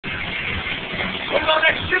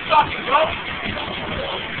that shit talking, bro.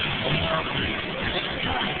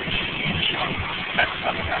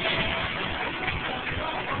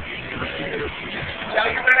 Yeah,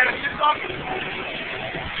 you better have shit talking.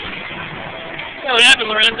 Yeah, what happened,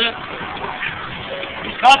 Lorenzo?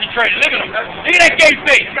 He's concentrated. Look at him. Look at that gay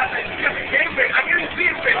face. You got the game face. I can't see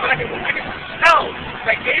his face, but I can tell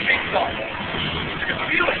that game face stuff. I can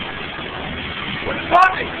feel it. What's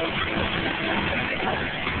talking?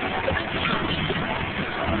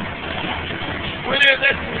 Winner of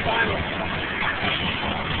this final.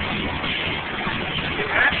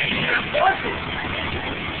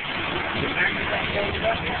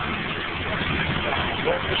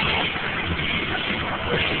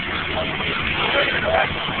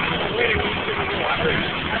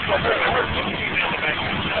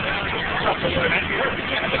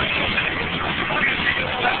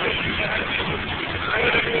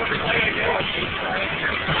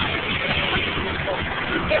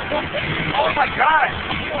 Oh my God!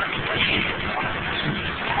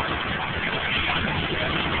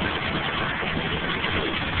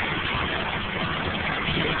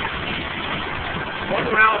 One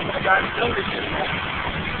round, I got it.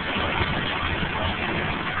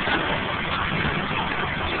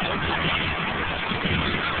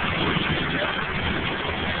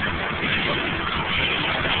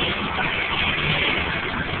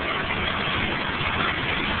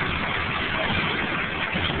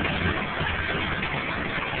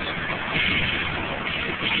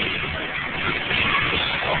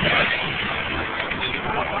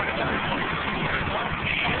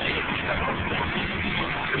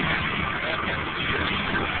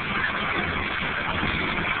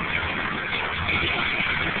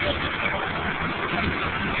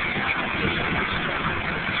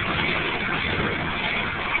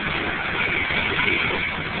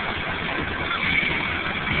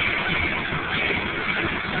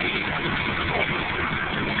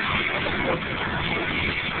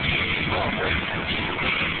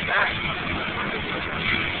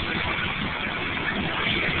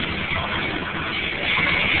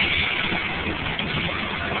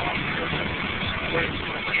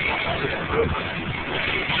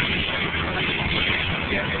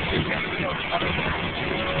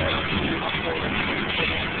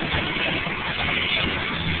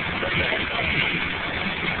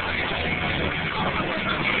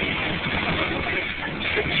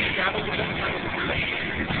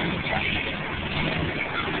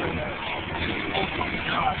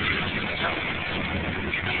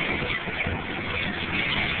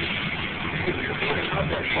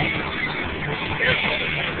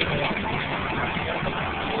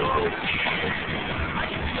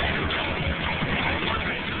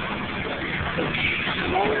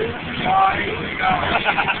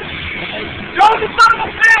 Joe, the son of a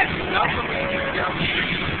bitch!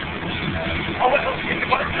 Oh, wait,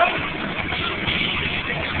 what?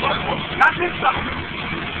 Not this stuff.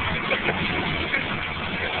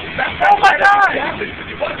 Oh my God!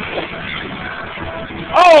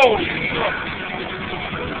 Oh!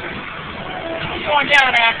 What's going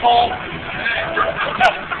down, asshole?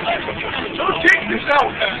 Don't kick yourself.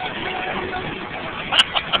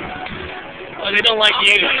 Oh, they don't like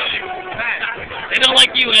you. They don't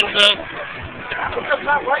like you, Enzo. It does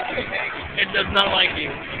not like me. It does not like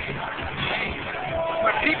you.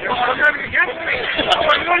 My people are turning against me.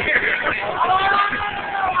 What are you doing here?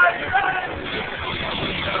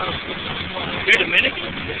 You're Dominican?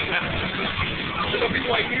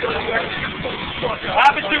 What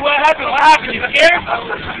happened to you? What happened? What happened? You scared?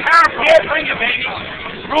 Scared? Bring it, baby.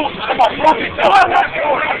 Come on, prove yourself.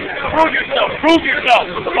 Prove yourself. Prove yourself.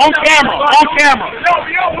 On camera. On camera.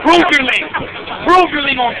 Prove your link. Prove your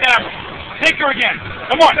link on camera. Pick her again.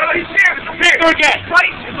 Come on. Pick her again.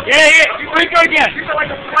 Yeah. Pick her again.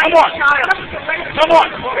 Come on. Come on.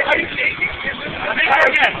 Pick her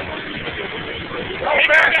again.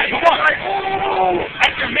 Come on.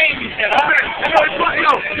 That's your name, you said.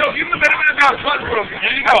 Yo, give him the benefit of the doubt. Trust bro.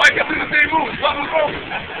 There you go. I can do the same move. Trust me, bro.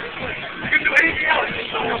 You can do anything else.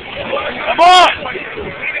 Come on.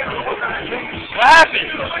 What happened?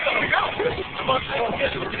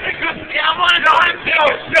 Yeah, I'm on it.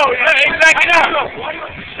 No, Back it up.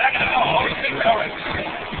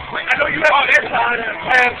 I know you have this on,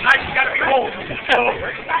 and I just gotta be home.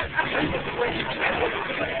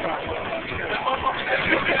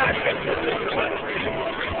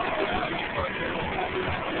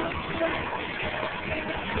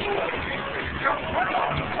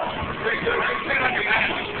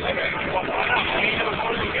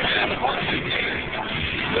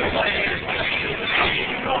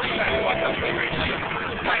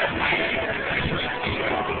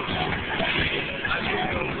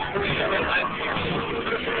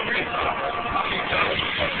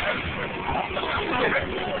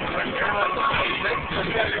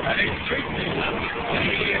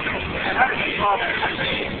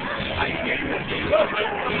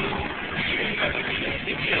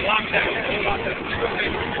 Where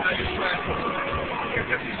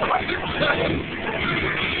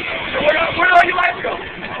do all your lights go?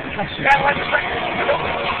 That light is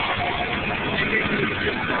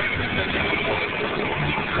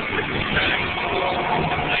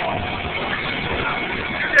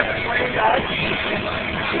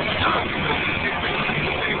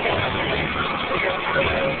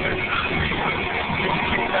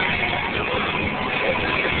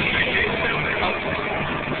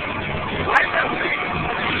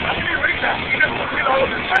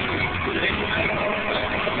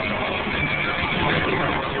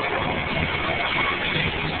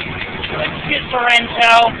Let's get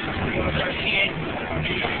Sorrento.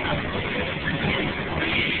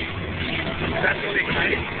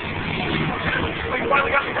 We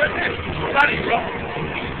finally got the president. Not even wrong.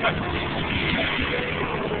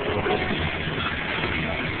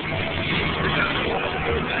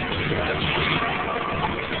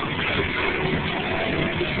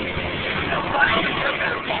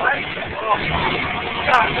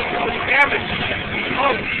 God, damn it.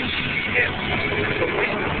 Oh, shit.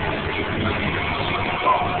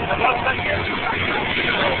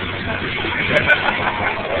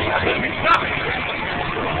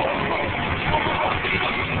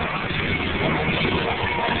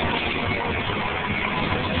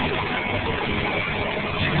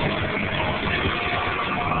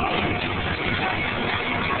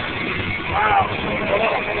 Wow.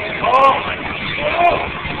 Oh, my God.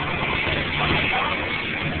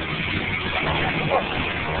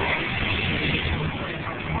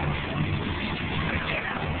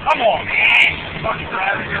 Come on, man.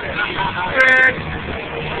 Rick.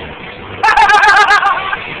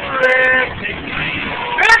 Rick.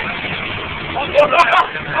 Rick.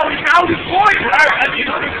 Oh, he found his voice. He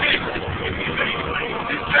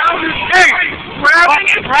found his game. Grabbing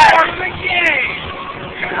it for the game.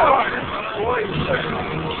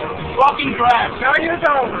 Fucking grab. Now you're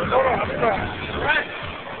over. Hold on. Right.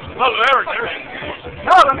 Oh, there.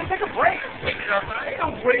 No, let me take a break. Ain't no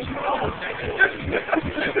break.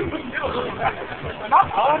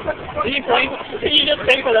 Not on. Did you just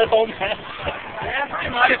pay for that whole match? Yeah, pretty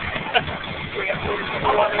much.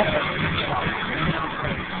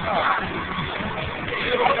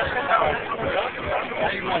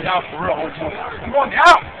 Going down for real. I'm going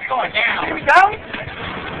down. Going down. Take me down?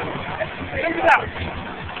 Take me down.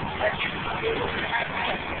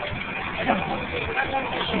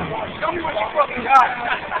 Tell me what you fucking got.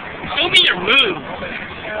 Show me your move.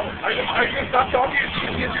 Are you going to stop talking?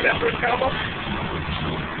 You do that first combo?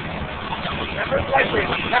 That first light break.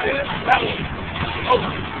 That one. Oh.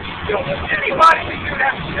 Yo, anybody can do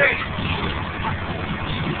that mistake.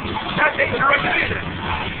 That takes the right decision.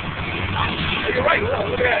 You're right. Look at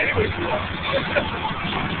that. Anyway.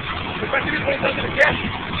 If I see this one does it again,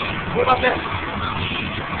 what about that?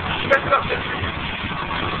 Mess it up then.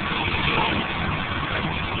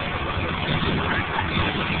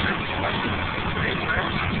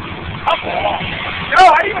 Come on. No, I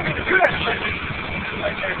didn't even get to do that.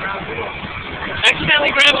 Accidentally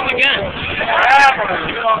grab him again. Wow.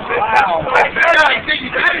 You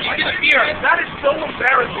get a fear. That is so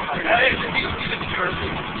embarrassing. That is.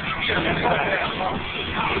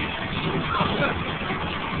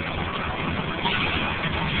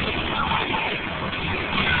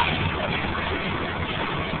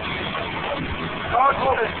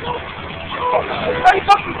 Hey,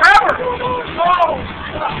 fucking power! No!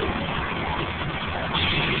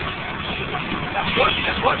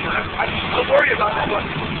 That's what. I'm worried about that one.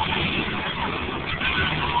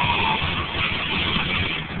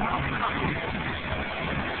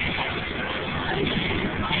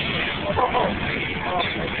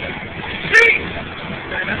 See?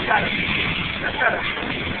 That's gotta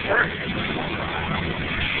hurt.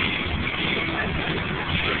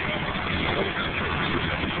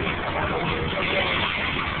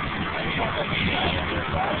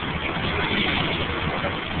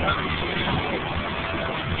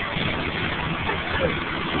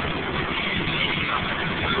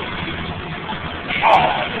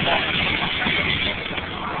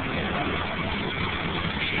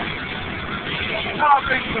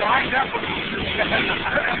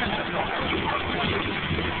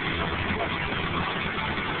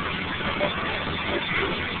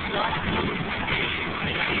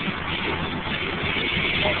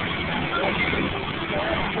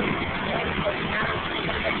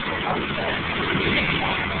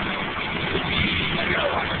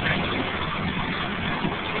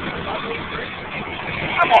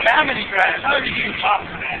 Come on, man, how many grabs? How did you give you props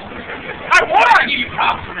for that? I won!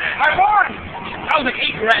 I won! That was an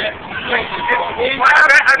 8 grab.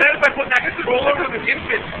 I noticed by putting that roll over the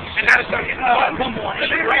infant, and now it's starting to get Come on.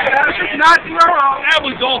 It's not zero. That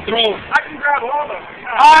was all thrown. I can grab all of them.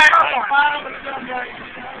 All right.